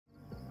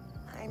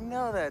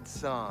know that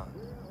song.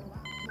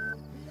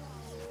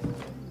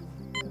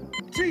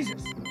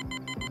 Jesus!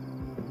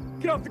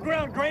 Get off the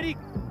ground, Grady!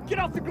 Get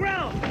off the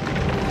ground!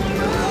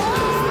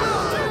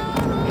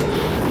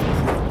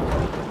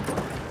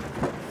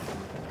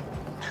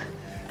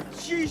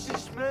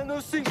 Jesus, man,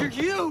 those things are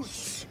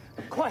huge!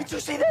 Quiet, did you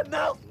see that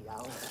mouth?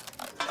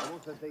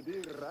 Vamos a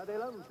seguir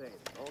adelante.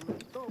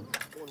 Comenzó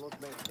con los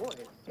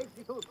mejores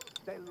éxitos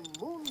del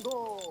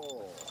mundo.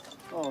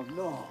 Oh,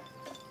 no.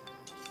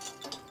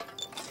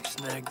 He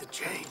snagged the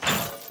chain.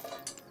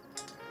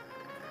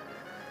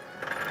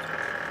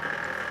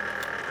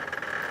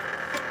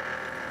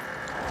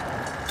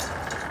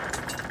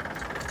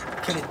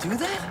 Can it do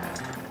that?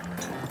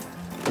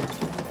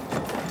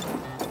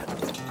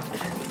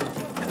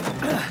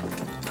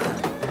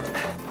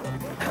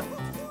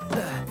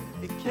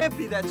 It can't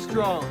be that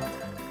strong.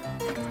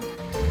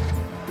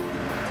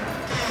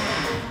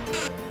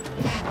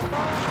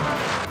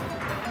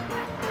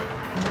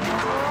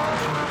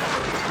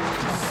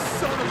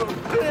 Son of a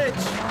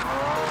bitch!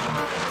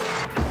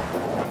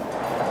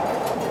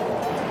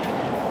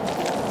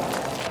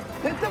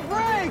 Hit the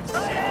brakes! I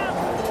am!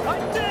 I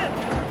did!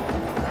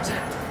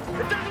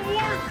 It doesn't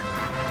work!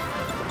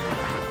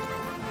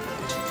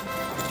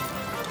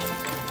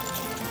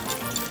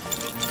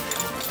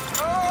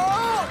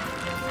 Oh!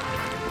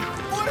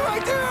 What do I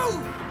do?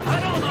 I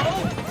don't know!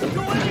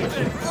 Do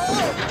anything!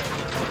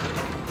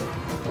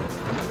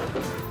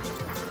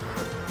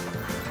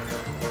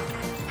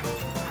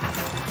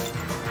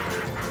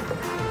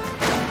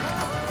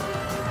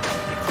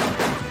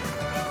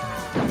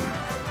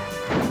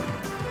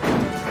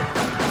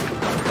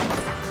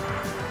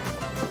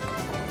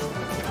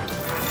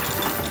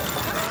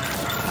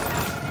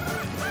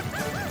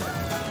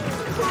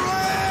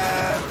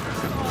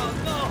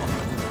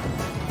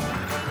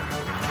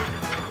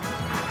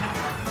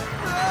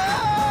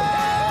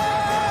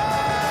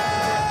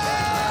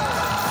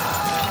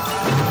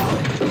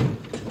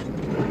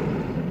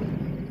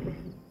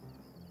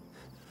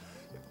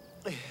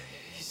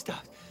 He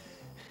stopped.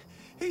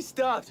 He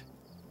stopped.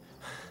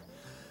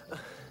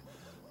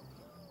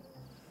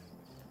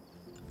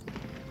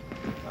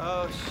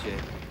 Oh, shit.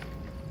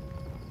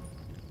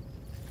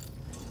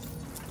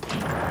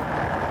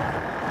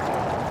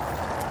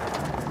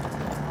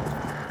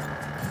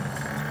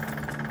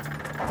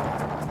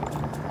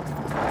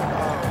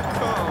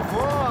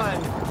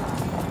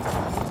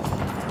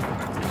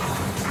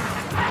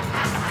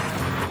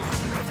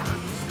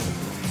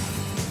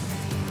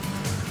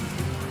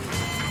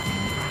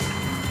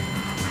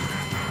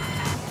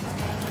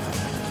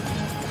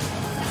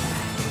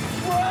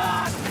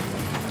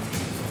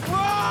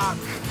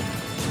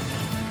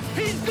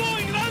 He's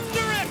going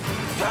under it!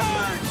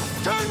 Turn!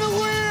 Turn the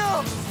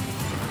wheel!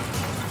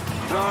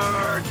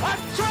 Turn!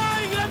 I'm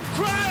trying! I'm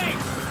trying!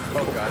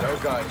 Oh, God, oh,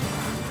 God.